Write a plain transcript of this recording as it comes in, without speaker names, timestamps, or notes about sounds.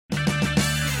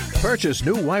Purchase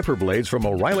new wiper blades from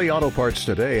O'Reilly Auto Parts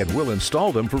today and we'll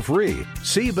install them for free.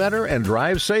 See better and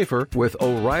drive safer with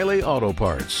O'Reilly Auto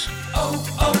Parts.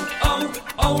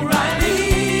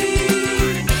 O'Reilly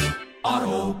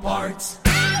Auto Parts.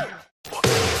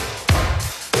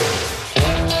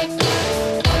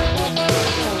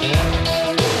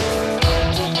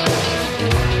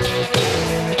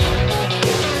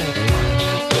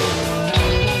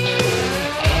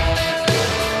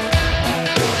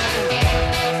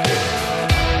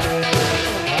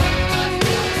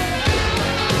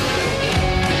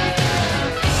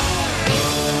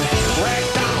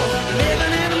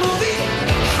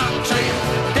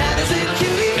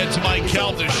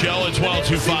 Calta show. It's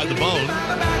 1225 The Bone.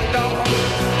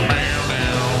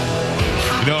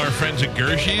 You know our friends at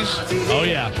Gershie's? Oh,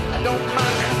 yeah.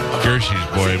 Gershie's,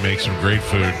 boy, makes some great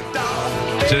food.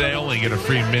 Today, only get a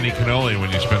free mini cannoli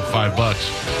when you spend $5.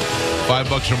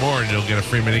 $5 or more, and you'll get a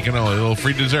free mini cannoli. A little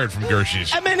free dessert from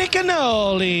Gershie's. A mini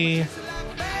cannoli.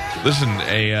 Listen,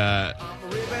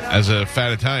 as a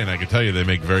fat Italian, I can tell you they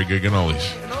make very good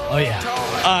cannolis. Oh,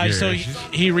 yeah. So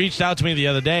he reached out to me the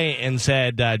other day and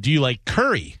said, do you like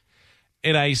curry?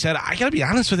 And I said, I got to be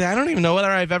honest with you, I don't even know whether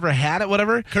I've ever had it,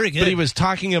 whatever. Curry good. But he was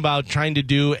talking about trying to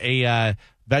do a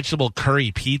vegetable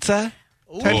curry pizza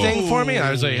type thing for me.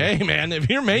 I was like, hey, man, if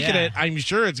you're making it, I'm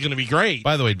sure it's going to be great.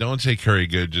 By the way, don't say curry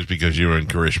good just because you were in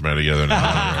Karishma together. Now,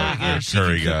 right? You're a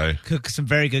curry guy. Cook some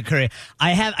very good curry.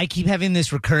 I keep having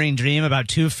this recurring dream about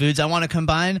two foods I want to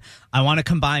combine. I want to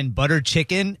combine butter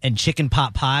chicken and chicken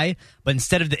pot pie, but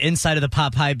instead of the inside of the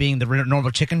pot pie being the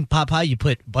normal chicken pot pie, you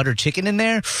put butter chicken in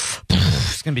there.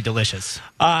 It's going to be delicious.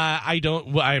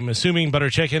 I'm assuming butter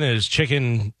chicken is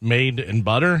chicken made in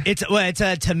butter. It's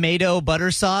a tomato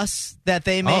butter sauce that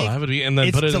they make. Oh, that would be, and then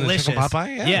it's put it delicious. in the chicken pot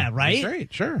pie? Yeah, right? That's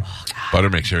great, sure. Oh, butter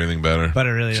makes everything better.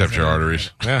 Butter really except your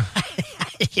arteries. Yeah.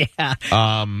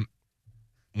 Yeah.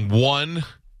 One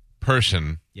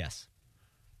person yes.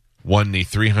 won the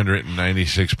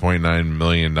 $396.9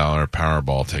 million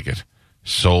Powerball ticket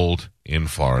sold in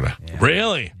Florida. Yeah.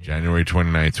 Really? January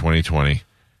 29th, 2020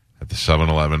 at the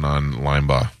 7-Eleven on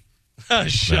Limebaugh.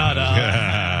 Shut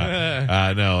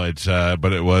up. No,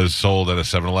 but it was sold at a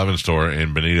 7-Eleven store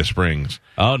in Bonita Springs.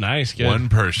 Oh, nice. Good. One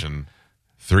person,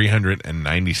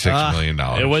 $396 million.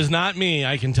 It was not me,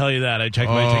 I can tell you that. I checked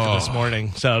my ticket this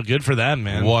morning. So good for them,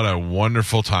 man. What a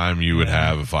wonderful time you would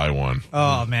have if I won.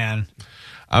 Oh, man.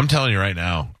 I'm telling you right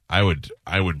now, I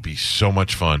would be so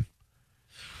much fun.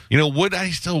 You know, would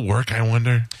I still work, I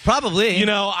wonder? Probably. You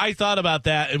know, I thought about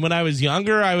that, and when I was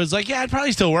younger, I was like, yeah, I'd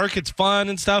probably still work. It's fun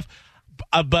and stuff.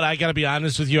 But I got to be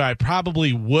honest with you, I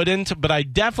probably wouldn't, but I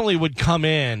definitely would come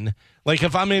in. Like,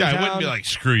 if I'm in town, I wouldn't be like,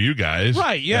 screw you guys.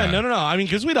 Right, yeah. No. I mean,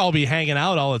 because we'd all be hanging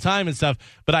out all the time and stuff,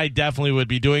 but I definitely would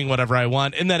be doing whatever I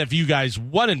want. And then if you guys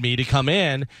wanted me to come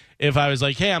in, if I was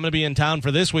like, hey, I'm going to be in town for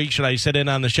this week, should I sit in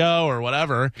on the show or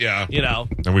whatever? Yeah. You know.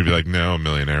 And we'd be like, no,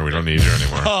 millionaire, we don't need you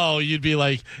anymore. Oh, you'd be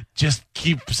like, just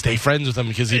stay friends with him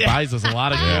because he buys us a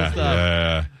lot of cool stuff.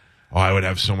 Yeah. Oh, I would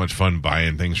have so much fun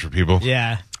buying things for people.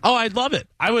 Yeah. Oh, I'd love it.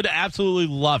 I would absolutely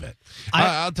love it.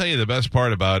 I'll tell you the best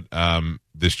part about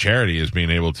this charity is being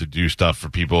able to do stuff for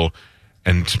people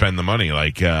and spend the money.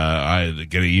 Like, I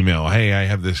get an email, hey, I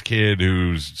have this kid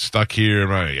who's stuck here. I'm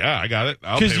like, yeah, I got it.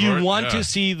 Because you want to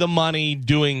see the money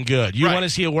doing good. You want to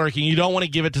see it working. You don't want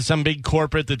to give it to some big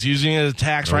corporate that's using it as a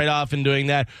tax write-off and doing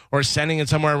that or sending it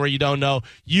somewhere where you don't know.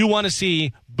 You want to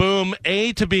see, boom,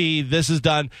 A to B, this is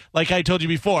done. Like I told you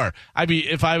before,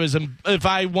 if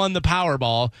I won the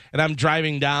Powerball and I'm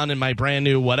driving down in my brand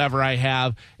new whatever I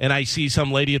have and I see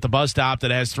some lady at the bus stop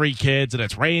that has 3 kids and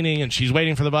it's raining and she's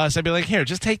waiting for the bus, I'd be like, here,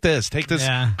 just take this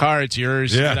car, it's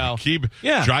yours. Yeah, you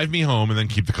know. Drive me home and then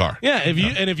keep the car. Yeah,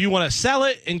 if you want to sell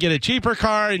it and get a cheaper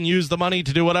car and use the money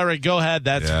to do whatever, go ahead.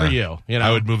 That's for you. You know,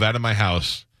 I would move out of my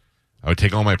house. I would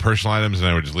take all my personal items and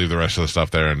I would just leave the rest of the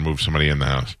stuff there and move somebody in the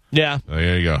house. Yeah. So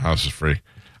there you go. House is free.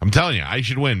 I'm telling you, I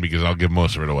should win because I'll give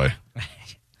most of it away.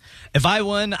 If I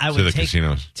won, I would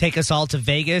take us all to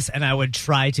Vegas, and I would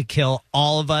try to kill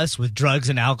all of us with drugs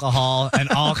and alcohol and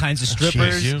all kinds of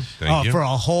strippers Thank you. for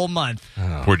a whole month.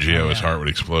 Poor Gio, his heart would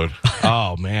explode.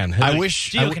 Oh, man. I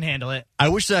wish Gio can handle it. I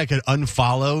wish that I could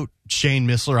unfollow Shane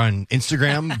Missler on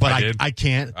Instagram, but I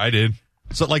can't. I did.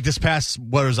 So, like, this past,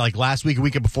 last week, a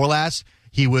week before last,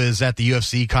 he was at the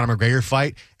UFC Conor McGregor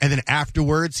fight, and then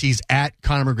afterwards, he's at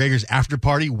Conor McGregor's after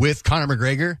party with Conor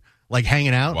McGregor, like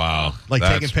hanging out. Wow. Like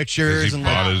taking pictures. And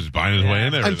buying his way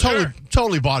in there. And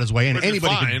totally bought his way in. Which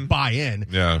anybody can buy in.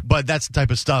 Yeah. But that's the type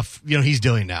of stuff, he's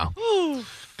doing now.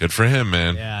 Good for him,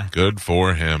 man. Yeah. Good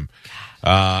for him.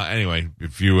 Anyway,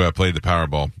 if you played the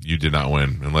Powerball, you did not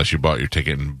win unless you bought your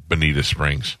ticket in Bonita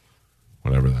Springs.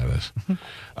 whatever that is.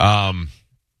 I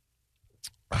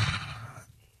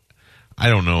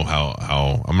don't know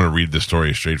how I'm going to read the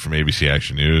story straight from ABC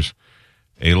Action News.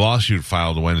 A lawsuit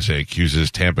filed Wednesday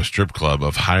accuses Tampa Strip Club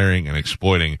of hiring and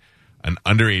exploiting an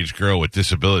underage girl with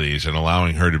disabilities and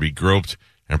allowing her to be groped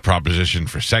and propositioned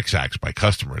for sex acts by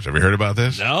customers. Have you heard about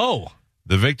this? No.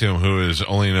 The victim, who is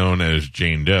only known as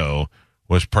Jane Doe,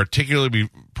 was particularly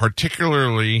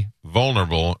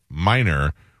vulnerable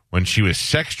minor when she was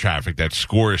sex trafficked at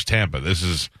Scores Tampa. This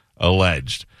is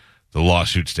alleged. The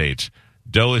lawsuit states,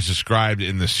 Doe is described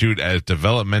in the suit as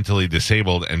developmentally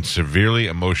disabled and severely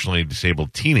emotionally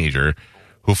disabled teenager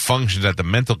who functions at the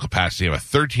mental capacity of a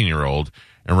 13-year-old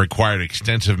and required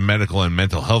extensive medical and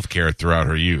mental health care throughout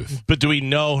her youth. But do we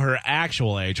know her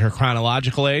actual age, her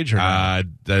chronological age? Or not?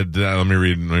 Let me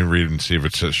read and see if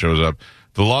it shows up.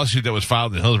 The lawsuit that was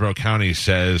filed in Hillsborough County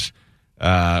says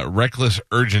reckless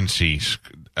urgency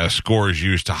Scores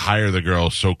used to hire the girl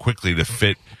so quickly to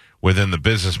fit within the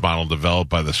business model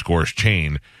developed by the Scores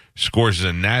chain. Scores is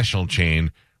a national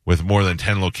chain with more than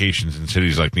 10 locations in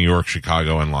cities like New York,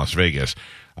 Chicago, and Las Vegas.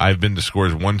 I've been to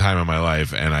Scores one time in my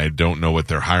life, and I don't know what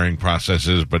their hiring process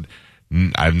is, but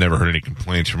I've never heard any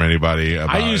complaints from anybody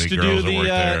about any girls that work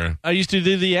there. I used to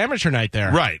do the amateur night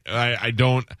there. Right. I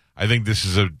think this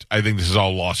is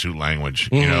all lawsuit language.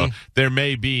 Mm-hmm. You know, there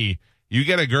may be, you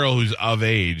get a girl who's of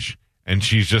age and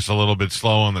she's just a little bit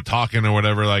slow on the talking or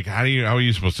whatever. Like, how are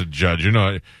you supposed to judge? You're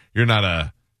not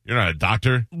a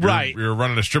doctor, right? You're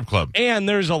running a strip club, and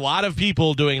there's a lot of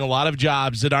people doing a lot of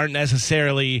jobs that aren't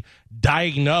necessarily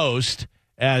diagnosed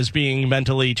as being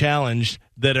mentally challenged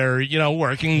that are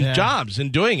working jobs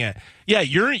and doing it. Yeah,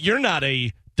 you're not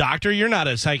a doctor, you're not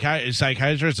a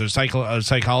psychiatrist or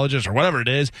psychologist or whatever it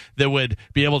is that would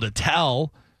be able to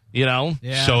tell. So I don't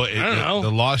know.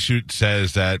 The lawsuit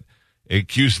says that it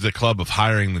accuses the club of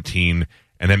hiring the teen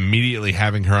and immediately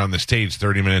having her on the stage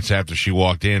 30 minutes after she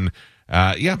walked in.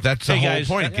 That's the whole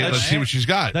point. Let's see what she's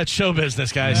got. That's show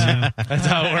business, guys. That's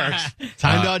how it works.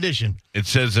 Time to audition. It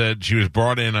says that she was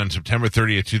brought in on September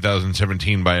 30th,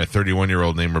 2017 by a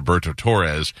 31-year-old named Roberto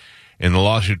Torres. In the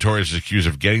lawsuit, Torres is accused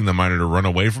of getting the minor to run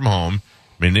away from home,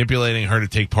 manipulating her to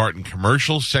take part in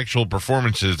commercial sexual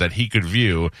performances that he could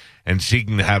view, and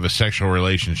seeking to have a sexual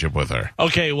relationship with her.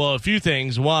 Okay, well, a few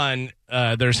things. One,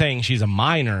 they're saying she's a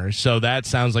minor, so that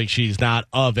sounds like she's not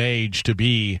of age to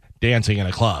be dancing in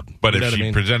a club. But if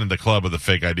she presented the club with a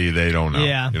fake ID, they don't know.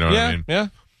 Yeah. You know what I mean? Yeah.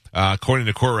 According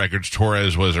to court records,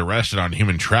 Torres was arrested on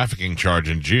human trafficking charge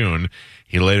in June.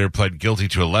 He later pled guilty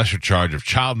to a lesser charge of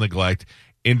child neglect,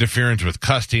 interference with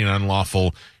custody, and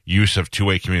unlawful use of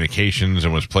two-way communications,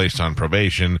 and was placed on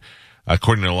probation.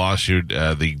 According to the lawsuit,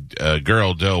 the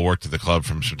girl, Doe, worked at the club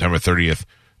from September 30th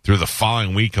through the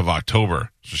following week of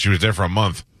October. So she was there for a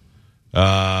month.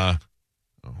 Hold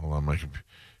on, Mike.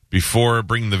 Before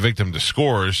bringing the victim to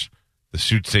Scores, the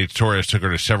suit states Torres took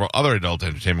her to several other adult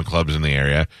entertainment clubs in the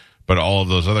area, but all of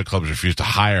those other clubs refused to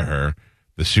hire her.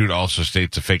 The suit also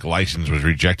states a fake license was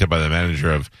rejected by the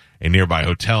manager of a nearby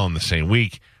hotel in the same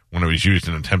week when it was used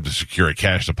in an attempt to secure a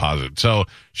cash deposit. So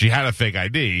she had a fake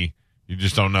ID. You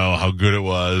just don't know how good it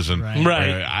was. And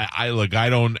Right. I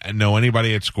don't know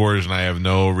anybody at Scores, and I have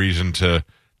no reason to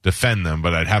defend them,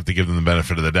 but I'd have to give them the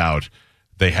benefit of the doubt.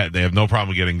 They have no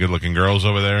problem getting good-looking girls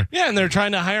over there. Yeah, and they're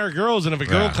trying to hire girls, and if a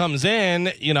girl comes in,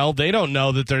 they don't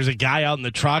know that there's a guy out in the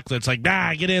truck that's like,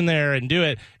 get in there and do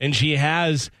it, and she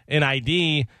has an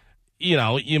ID.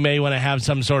 You may want to have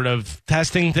some sort of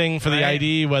testing thing for the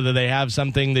ID, whether they have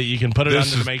something that you can put it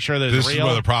under to make sure that it's real. This is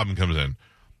where the problem comes in.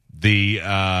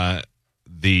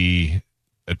 The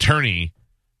attorney,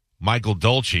 Michael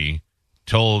Dolce,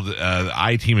 told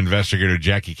I-Team investigator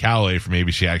Jackie Calloway from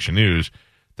ABC Action News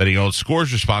that he holds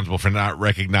Scores responsible for not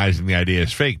recognizing the ID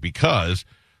as fake because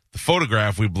the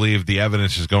photograph we believe the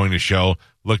evidence is going to show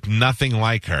looked nothing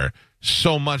like her,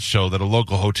 so much so that a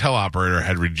local hotel operator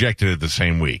had rejected it the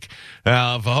same week.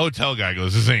 Now, if a hotel guy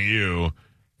goes, this ain't you,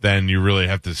 then you really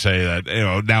have to say that,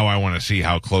 now I want to see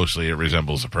how closely it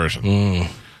resembles a person.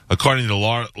 According to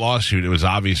the lawsuit, it was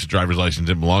obvious the driver's license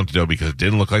didn't belong to Doe because it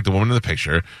didn't look like the woman in the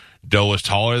picture. Doe was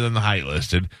taller than the height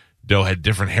listed. Doe had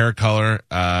different hair color,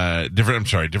 different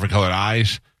colored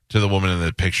eyes to the woman in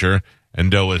the picture,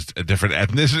 and Doe was a different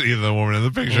ethnicity than the woman in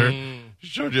the picture. She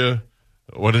showed you.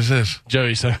 What is this?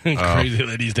 Joey's crazy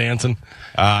ladies dancing.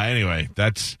 Anyway,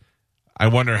 I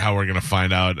wonder how we're going to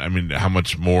find out. I mean, how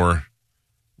much more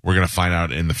we're going to find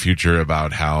out in the future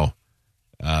about how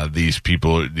these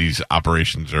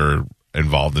operations are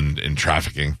involved in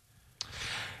trafficking.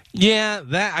 Yeah,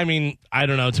 I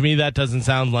don't know. To me, that doesn't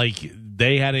sound like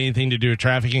they had anything to do with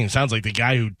trafficking. It sounds like the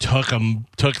guy who took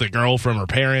the girl from her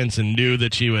parents and knew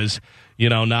that she was,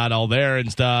 not all there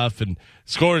and stuff. And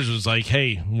Scores was like,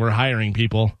 hey, we're hiring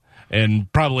people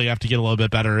and probably have to get a little bit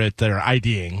better at their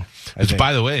IDing.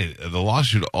 By the way, the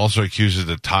lawsuit also accuses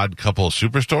the Todd Couple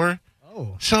Superstore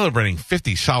celebrating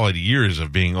 50 solid years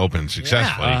of being open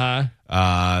successfully.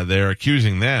 Yeah. They're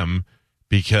accusing them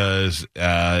because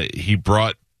he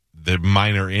brought the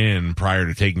minor in prior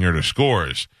to taking her to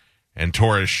Scores. And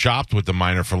Torres shopped with the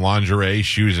minor for lingerie,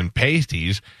 shoes, and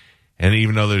pasties. And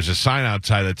even though there's a sign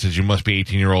outside that says you must be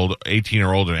 18 or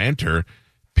older to enter,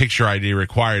 picture ID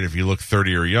required if you look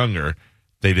 30 or younger,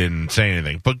 they didn't say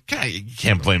anything. But God, you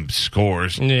can't blame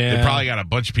Scores. Yeah. They probably got a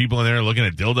bunch of people in there looking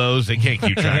at dildos. They can't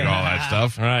keep track of all that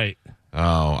stuff. Right.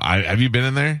 Oh, have you been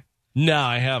in there? No,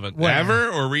 I haven't. Ever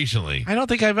or recently? I don't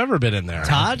think I've ever been in there.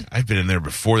 Todd? I've been in there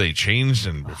before they changed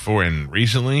and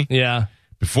recently. Yeah.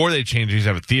 Before they changed, they used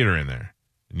to have a theater in there.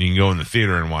 And you can go in the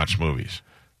theater and watch movies.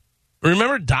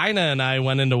 Remember Dinah and I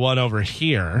went into one over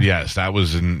here. Yes, that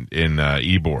was in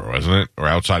Ybor, wasn't it? Or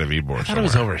outside of Ybor I thought it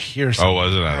was over here somewhere. Oh,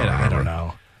 was it? I don't remember. I don't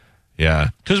know. Yeah.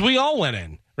 Because we all went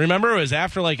in. Remember, it was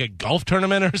after like a golf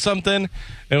tournament or something,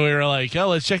 and we were like, oh,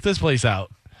 let's check this place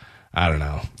out. I don't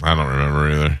know. I don't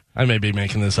remember either. I may be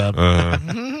making this up.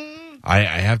 I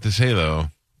have to say, though,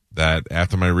 that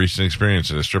after my recent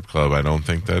experience at a strip club, I don't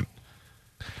think that...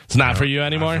 It's not for you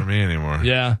anymore? Not for me anymore.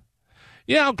 Yeah.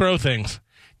 Yeah, I'll grow things.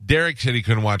 Derek said he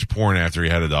couldn't watch porn after he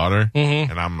had a daughter,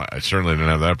 and I certainly didn't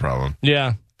have that problem.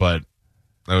 Yeah. But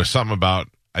there was something about...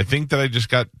 I think that I just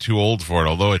got too old for it,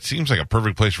 although it seems like a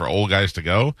perfect place for old guys to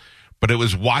go. But it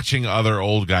was watching other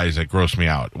old guys that grossed me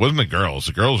out. It wasn't the girls.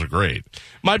 The girls are great.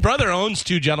 My brother owns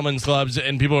 2 gentlemen's clubs,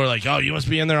 and people were like, oh, you must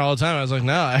be in there all the time. I was like,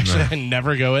 no, actually, I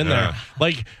never go in there.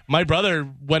 Like, my brother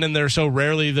went in there so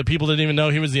rarely that people didn't even know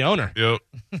he was the owner. Yep.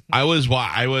 I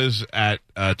was at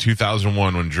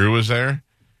 2001 when Drew was there,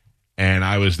 and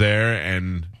I was there,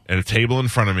 and at a table in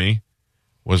front of me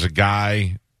was a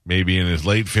guy maybe in his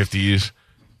late 50s,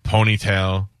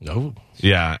 ponytail. Oh.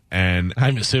 Yeah, and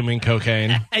I'm assuming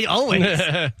cocaine. I always.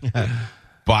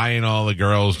 buying all the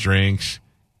girls drinks,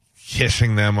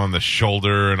 kissing them on the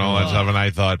shoulder and all that stuff. And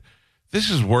I thought, this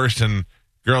is worse than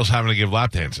girls having to give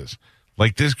lap dances.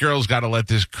 Like, this girl's got to let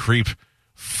this creep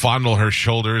fondle her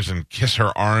shoulders and kiss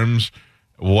her arms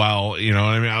while, you know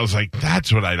what I mean? I was like,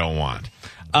 that's what I don't want.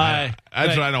 That's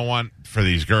what I don't want for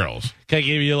these girls. Can I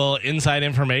give you a little inside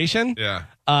information? Yeah.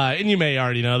 And you may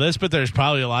already know this, but there's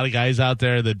probably a lot of guys out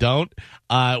there that don't.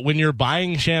 When you're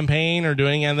buying champagne or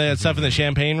doing any of that stuff in the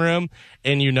champagne room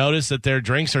and you notice that their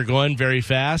drinks are going very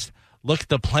fast, look at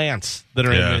the plants that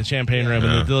are in the champagne room in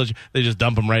the village. They just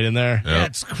dump them right in there. Yeah,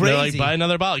 it's crazy. They're like, buy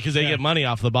another bottle because they get money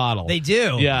off the bottle. They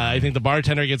do. Yeah, I think the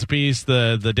bartender gets a piece,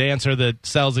 the dancer that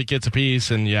sells it gets a piece,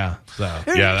 and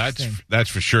that's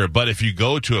for sure. But if you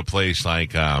go to a place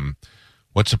like,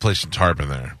 what's the place in Tarpon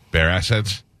there? Bare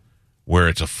Assets? Where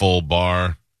it's a full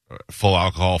bar, full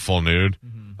alcohol, full nude.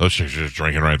 Those chicks are just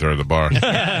drinking right there at the bar.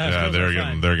 They're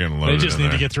getting loaded. They just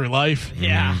need to get through life.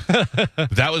 Yeah. But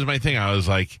that was my thing. I was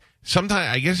like, sometimes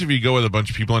I guess if you go with a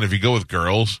bunch of people and if you go with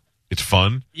girls, it's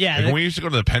fun. Yeah. Like when we used to go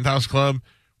to the Penthouse Club,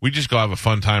 we just go have a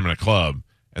fun time in a club,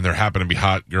 and there happen to be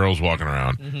hot girls walking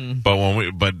around.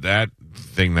 But that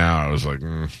thing now, I was like,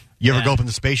 You ever go up in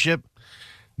the spaceship?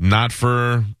 not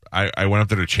for. I went up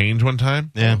there to change one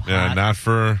time. Yeah. Not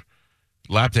for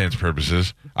lap dance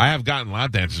purposes. I have gotten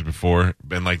lap dances before,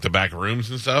 in like the back rooms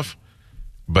and stuff,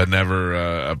 but never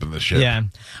up in the ship. Yeah.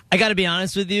 I got to be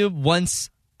honest with you. Once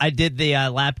I did the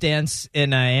lap dance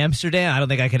in Amsterdam, I don't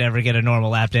think I could ever get a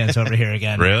normal lap dance over here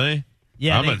again. Really?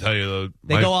 Yeah. I'm going to tell you, though.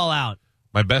 They go all out.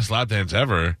 My best lap dance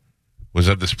ever was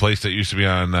at this place that used to be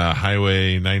on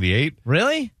Highway 98.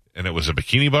 Really? And it was a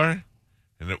bikini bar,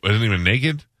 and it wasn't even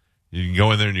naked. You can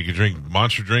go in there and you can drink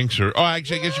monster drinks,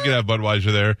 actually, I guess you could have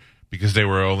Budweiser there because they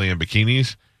were only in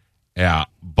bikinis. Yeah,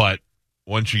 but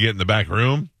once you get in the back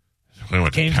room, we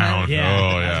went to town. Yeah.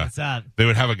 Oh, yeah. What's up? They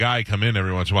would have a guy come in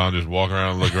every once in a while and just walk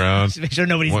around and look around. Just make sure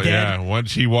nobody's dead. Yeah,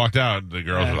 once he walked out, the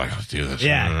girls were like, let's do this.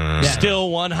 Yeah. Still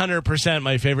 100%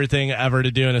 my favorite thing ever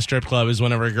to do in a strip club is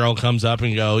whenever a girl comes up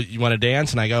and go, you want to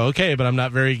dance? And I go, okay, but I'm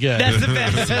not very good. That's the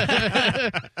best.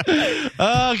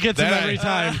 Oh, gets them every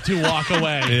time to walk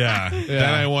away. Yeah.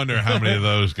 Then I wonder how many of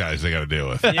those guys they got to deal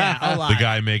with. Yeah, a lot. The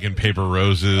guy making paper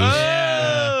roses.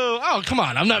 Oh, come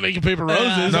on. I'm not making paper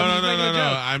roses. No.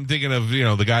 I'm thinking of,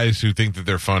 the guys who think that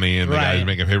they're funny and the guys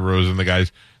making paper roses and the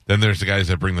guys. Then there's the guys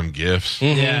that bring them gifts.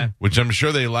 Yeah. Which I'm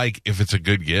sure they like if it's a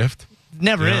good gift.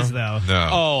 Never You know? is though. No.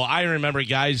 Oh, I remember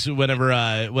guys whenever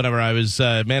I was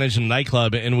managing a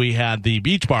nightclub and we had the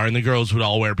beach bar and the girls would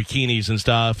all wear bikinis and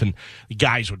stuff and the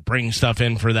guys would bring stuff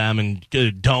in for them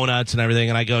and donuts and everything.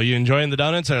 And I go, "You enjoying the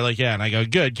donuts?" They're like, "Yeah." And I go,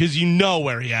 "Good, because you know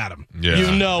where he had them. Yeah.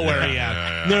 You know where he had them."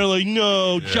 Yeah. And they're like,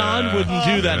 "No, John wouldn't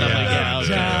do that." And I'm like, "Yeah,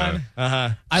 okay." John.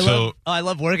 So- I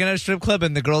love working at a strip club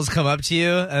and the girls come up to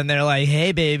you and they're like,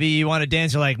 "Hey, baby, you want to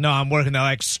dance?" You're like, "No, I'm working." They're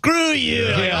like, "Screw you!"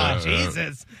 Yeah. Like, oh,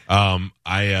 Jesus.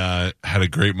 I had a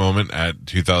great moment at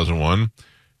 2001.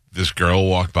 This girl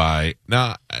walked by.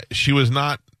 Now, she was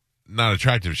not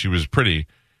attractive. She was pretty,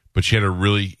 but she had a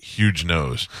really huge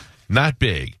nose. Not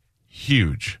big,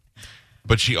 huge.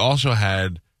 But she also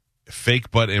had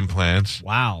fake butt implants.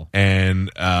 Wow.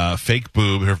 And fake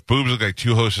boob. Her boobs look like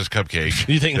two Hostess cupcakes.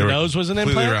 You think They the were nose was an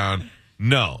completely implant? round.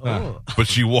 No. But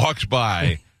she walks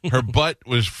by. Her butt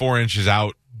was 4 inches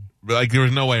out. Like, there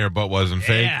was no way her butt wasn't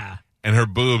fake. Yeah. And her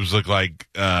boobs look like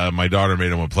my daughter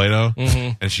made them with Play-Doh.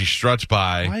 Mm-hmm. And she struts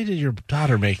by. Why did your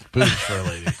daughter make boobs for a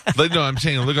lady? Like, no, I'm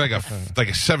saying it looked like a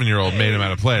 7-year-old made them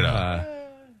out of Play-Doh.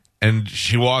 And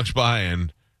she walks by,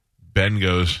 and Ben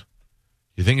goes,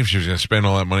 "You think if she was going to spend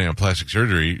all that money on plastic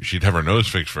surgery, she'd have her nose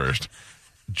fixed first?"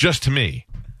 Just to me.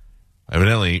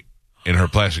 Evidently, in her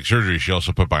plastic surgery, she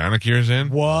also put bionic ears in.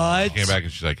 What? She came back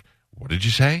and she's like, "What did you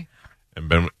say?" And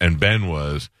Ben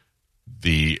was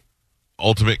the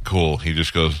ultimate cool. He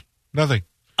just goes, "Nothing."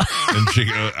 And she,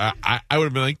 I would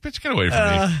have been like, "Bitch, get away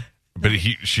from me." But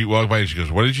she walked by and she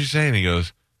goes, "What did you say?" And he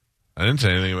goes, "I didn't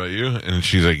say anything about you." And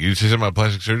she's like, "You say something about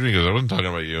plastic surgery?" He goes, "I wasn't talking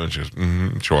about you." And she goes,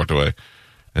 "Mm-hmm." She walked away.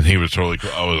 And he was totally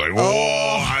cool. I was like, "Whoa!"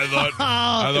 I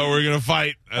thought we were gonna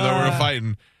fight. I thought we were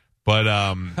fighting. But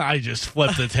I just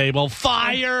flip the table,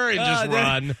 fire, and just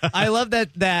run. I love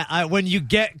that when you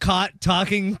get caught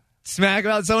talking smack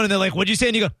about someone and they're like, "What'd you say?"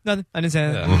 And you go, "Nothing. I didn't say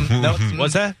anything." No.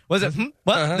 What's that? Was it?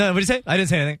 What? No, what'd you say? I didn't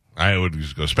say anything. I would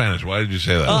just go, "Spanish. Why did you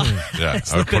say that?" Yeah,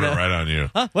 I would put it right on you.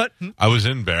 Huh? What? I was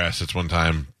in Bear Assets one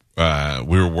time. We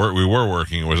were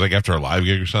working. It was like after a live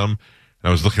gig or something. And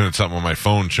I was looking at something on my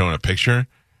phone showing a picture.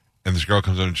 And this girl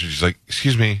comes up and she's like,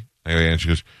 "Excuse me." I go, "Yeah." And she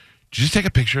goes, "Did you just take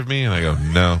a picture of me?" And I go,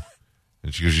 "No."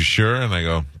 And she goes, "You sure?" And I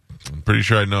go, "I'm pretty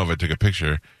sure I'd know if I took a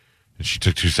picture." And she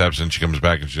took 2 steps and she comes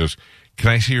back and she goes, "Can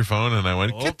I see your phone?" And I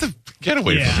went, "Get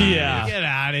away from me." Yeah. Get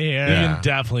out of here. You Yeah. can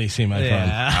definitely see my phone.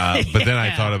 Yeah. But then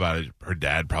I thought about it. Her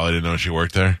dad probably didn't know she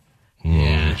worked there.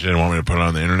 Yeah. She didn't want me to put it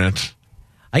on the internet.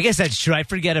 I guess that's true. I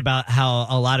forget about how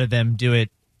a lot of them do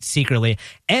it secretly.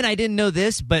 And I didn't know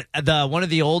this, but one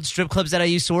of the old strip clubs that I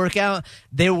used to work out,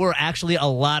 there were actually a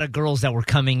lot of girls that were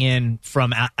coming in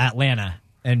from Atlanta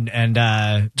and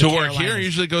the To work Carolinas. here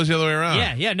usually goes the other way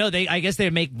around. Yeah. No, I guess they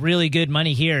make really good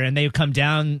money here, and they come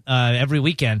down every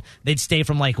weekend. They'd stay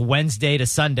from like Wednesday to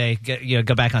Sunday,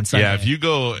 go back on Sunday. Yeah, if you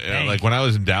go, like when I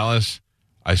was in Dallas,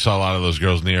 I saw a lot of those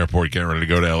girls in the airport getting ready to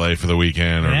go to L.A. for the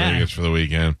weekend or Yeah. Vegas for the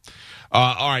weekend.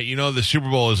 All right, the Super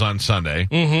Bowl is on Sunday.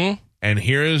 Mm-hmm. And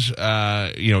here's,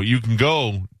 you can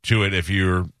go to it if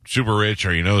you're super rich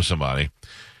or you know somebody.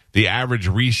 The average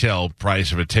resale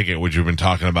price of a ticket, which we've been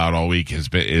talking about all week, is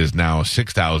now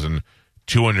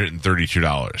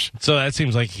 $6,232. So that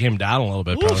seems like it came down a little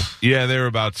bit, probably. Yeah, they were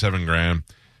about $7,000.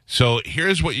 So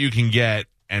here's what you can get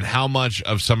and how much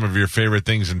of some of your favorite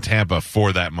things in Tampa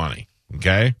for that money.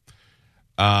 Okay,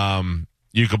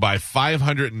 you could buy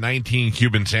 519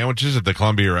 Cuban sandwiches at the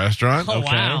Columbia restaurant. Oh, Okay.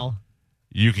 wow.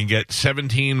 You can get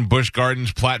 17 Busch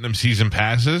Gardens Platinum Season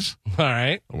passes. All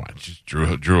right. Oh, I just drew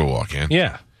a walk in.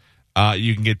 Yeah.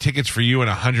 You can get tickets for you and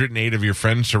 108 of your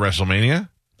friends to WrestleMania.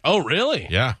 Oh, really?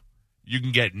 Yeah. You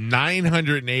can get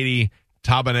 980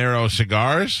 Tabanero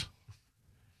cigars.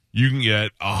 You can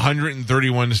get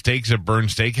 131 steaks at Burn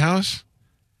Steakhouse.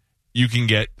 You can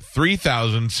get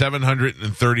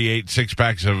 3,738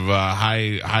 six-packs of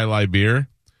High Life beer.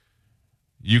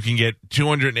 You can get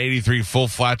 283 full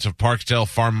flats of Parksdale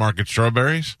Farm Market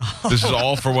strawberries. This is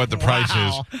all for what the price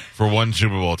is for one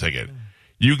Super Bowl ticket.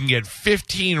 You can get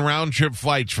 15 round-trip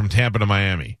flights from Tampa to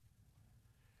Miami.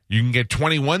 You can get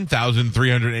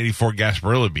 21,384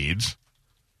 Gasparilla beads.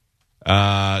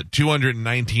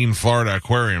 219 Florida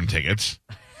Aquarium tickets.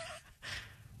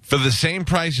 For the same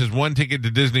price as one ticket to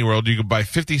Disney World, you could buy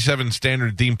 57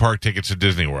 standard theme park tickets to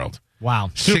Disney World. Wow.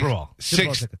 Super Bowl.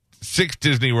 Six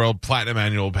Disney World Platinum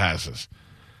Annual Passes.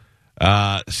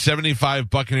 75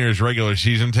 Buccaneers regular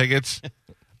season tickets.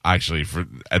 Actually,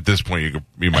 at this point,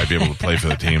 you might be able to play for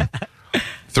the team.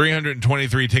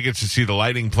 323 tickets to see the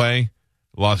Lightning play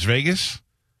Las Vegas.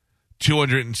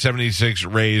 276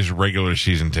 Rays regular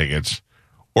season tickets.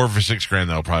 Or for $6,000,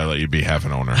 they'll probably let you be half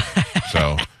an owner.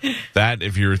 So that,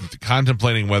 if you're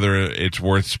contemplating whether it's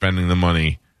worth spending the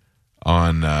money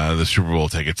on the Super Bowl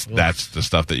tickets. That's the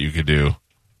stuff that you could do.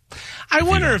 I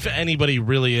wonder if anybody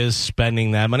really is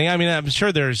spending that money. I mean, I'm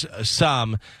sure there's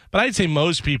some, but I'd say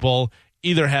most people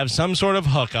either have some sort of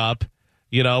hookup,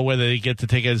 whether they get the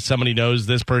tickets, somebody knows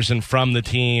this person from the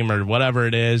team or whatever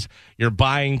it is. You're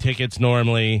buying tickets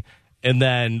normally, and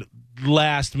then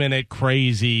last minute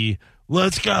crazy,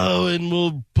 let's go and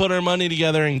we'll put our money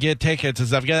together and get tickets and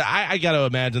stuff. I got to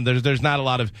imagine there's not a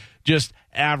lot of just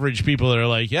average people that are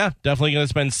like, yeah, definitely going to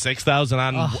spend $6,000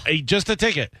 on just a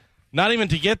ticket. Not even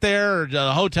to get there or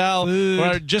a hotel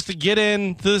or just to get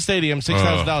into the stadium,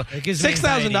 $6,000.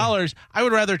 $6,000, I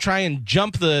would rather try and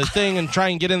jump the thing and try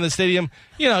and get in the stadium.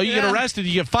 You get arrested,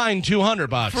 you get fined $200.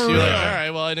 You're like, all right,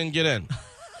 well, I didn't get in.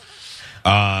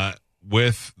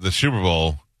 With the Super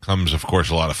Bowl comes, of course,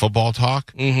 a lot of football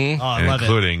talk,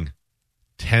 including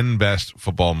 10 best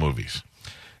football movies.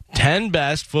 10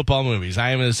 best football movies. I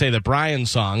am going to say the Brian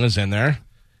song is in there.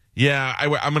 Yeah,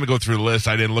 I'm going to go through the list.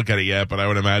 I didn't look at it yet, but I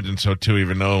would imagine so, too,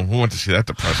 even though who wants to see that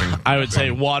depressing? I would say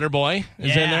Waterboy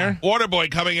is in there.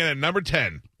 Waterboy coming in at number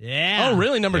 10. Yeah. Oh,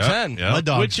 really? Number 10? Yeah.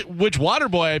 Which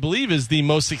Waterboy, I believe, is the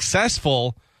most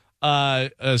successful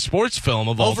sports film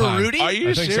of all time. Over Rudy? Are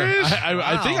you serious? So.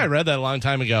 I think I read that a long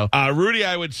time ago. Rudy,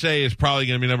 I would say, is probably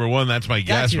going to be number 1. That's my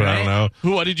guess, but right. I don't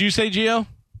know. What did you say, Gio?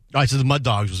 I said the Mud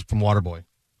Dogs was from Waterboy.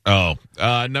 Oh.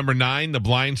 Number 9, The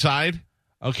Blind Side.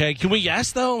 Okay, can we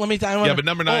guess though? But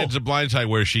number 9 is The Blind Side,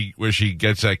 where she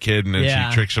gets that kid and then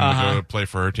she tricks him to go play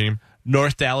for her team.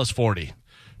 North Dallas 40,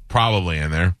 probably in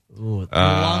there. Ooh, the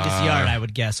Longest Yard, I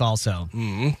would guess also.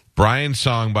 Mm-hmm. Brian's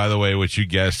song, by the way, which you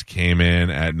guessed, came in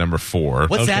at number 4.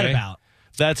 What's that about?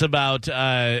 That's about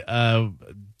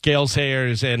Gale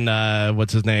Sayers and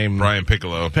what's his name? Brian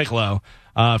Piccolo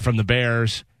from the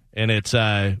Bears, and it's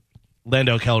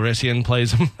Lando Calrissian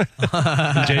plays him.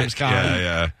 James Caan.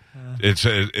 Yeah.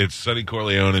 It's Sonny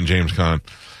Corleone and James Caan.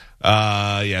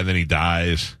 Then he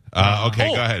dies.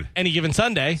 Okay, go ahead. Any Given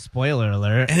Sunday. Spoiler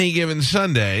alert. Any Given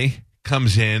Sunday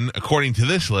comes in, according to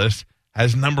this list,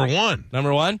 as number 1.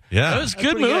 Number 1? Yeah. That was a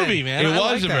good movie, man. It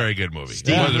was a very good movie.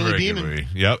 Steve It was a Billy very Beeman. good movie.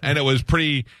 Yep. And it was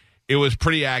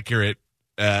pretty accurate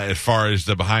as far as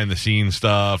the behind the scenes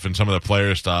stuff and some of the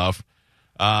player stuff.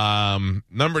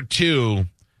 Number 2,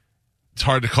 it's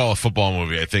hard to call a football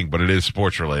movie, I think, but it is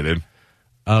sports related.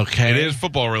 Okay. It is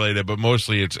football related, but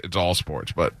mostly it's all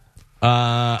sports. But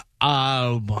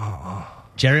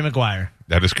Jerry Maguire.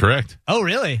 that is correct. Oh,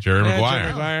 really? Jerry Maguire.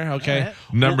 Jerry Maguire. Okay. Right.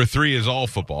 Number 3 is all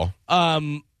football.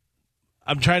 I'm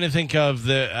trying to think of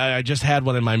I just had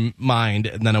one in my mind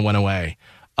and then it went away.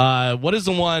 What is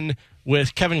the one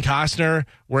with Kevin Costner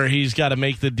where he's got to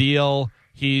make the deal?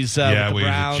 He's with the he's a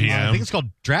Browns. GM. I think it's called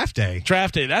Draft Day.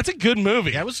 Draft Day. That's a good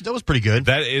movie. Yeah, that was pretty good.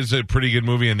 That is a pretty good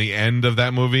movie, and the end of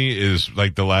that movie is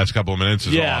like the last couple of minutes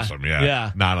is awesome.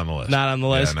 Yeah. Not on the list. Not on the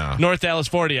list. Yeah, no. North Dallas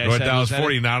 40, I North said. Dallas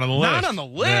 40, not on the list. Not on the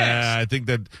list. Yeah, I think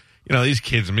that, these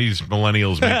kids, these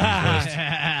millennials make these lists.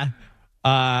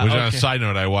 Which, on a side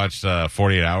note, I watched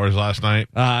 48 Hours last night,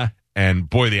 and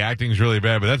boy, the acting's really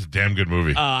bad, but that's a damn good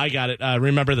movie. I got it.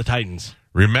 Remember the Titans.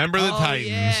 Remember the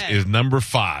Titans is number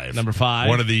 5. Number 5.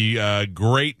 One of the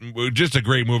just a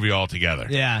great movie altogether.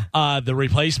 Yeah. The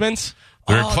Replacements.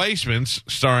 The Replacements,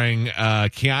 starring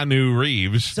Keanu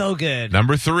Reeves. So good.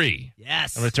 Number 3.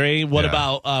 Yes. Number 3. What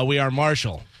about We Are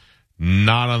Marshall?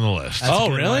 Not on the list. That's a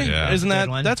good really? one. Yeah. Isn't Good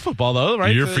one. that's football though,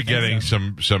 right? You're forgetting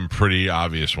some pretty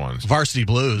obvious ones. Varsity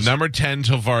Blues. Number 10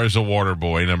 so far is The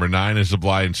Waterboy. Number 9 is The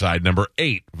Blind Side. Number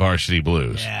 8, Varsity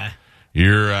Blues. Yeah.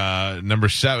 You're number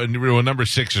 7. Well, number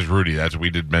 6 is Rudy. That's what we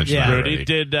did mention. Yeah. that Rudy already.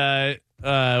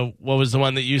 did. What was the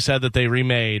one that you said that they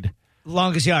remade?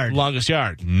 Longest Yard. Longest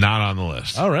Yard. Not on the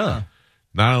list. Oh, really?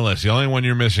 Not on the list. The only one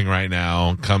you're missing right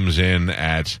now comes in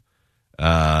at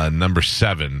number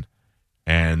 7,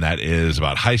 and that is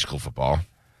about high school football.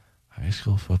 High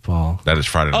school football. That is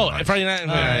Friday Night Oh, Lights. Friday Night.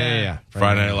 Yeah.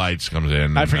 Friday Night Lights comes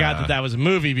in. I forgot that was a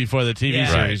movie before the TV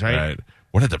series, right?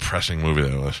 What a depressing movie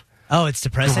that was. Oh, it's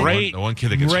depressing. Great. The one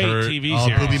kid that gets great hurt. TV Oh,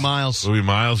 series. Booby Miles. Louis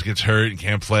Miles gets hurt and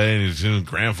can't play, and his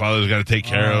grandfather's got to take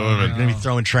care of him. And Maybe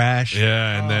throwing trash.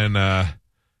 yeah, and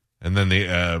then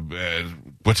the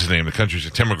what's his name? The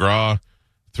country's Tim McGraw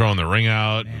throwing the ring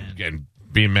out and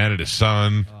being mad at his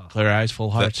son. Clear eyes, full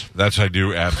hearts. That's what I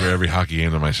do after every hockey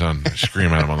game to my son. I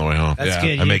scream at him on the way home. That's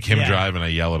good. I make him Yeah. drive and I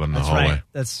yell at him That's the whole right. way.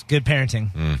 That's good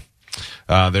parenting.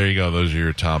 There you go. Those are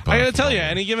your top. I got to tell football you,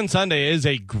 movies. Any Given Sunday is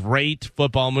a great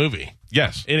football movie.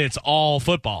 Yes. And it's all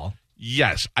football.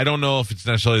 Yes. I don't know if it's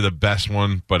necessarily the best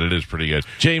one, but it is pretty good.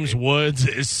 James Woods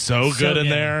is so good in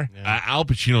good. there. Al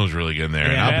Pacino's really good in there.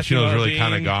 And Yeah, Al Matthew Pacino's really Modine,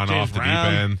 kind of gone James off the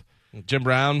Brown. deep end. Jim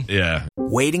Brown. Yeah.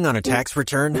 Waiting on a tax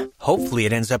return? Hopefully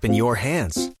it ends up in your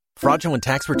hands. Fraudulent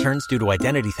tax returns due to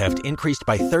identity theft increased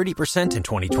by 30% in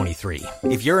 2023.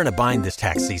 If you're in a bind this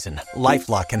tax season,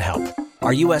 LifeLock can help.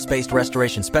 Our U.S.-based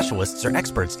restoration specialists are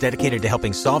experts dedicated to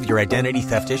helping solve your identity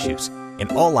theft issues.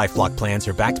 And all LifeLock plans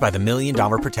are backed by the $1 Million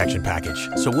Protection Package.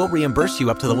 So we'll reimburse you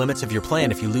up to the limits of your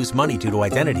plan if you lose money due to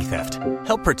identity theft.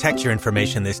 Help protect your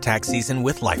information this tax season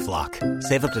with LifeLock.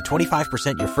 Save up to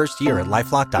 25% your first year at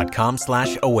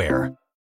LifeLock.com/aware.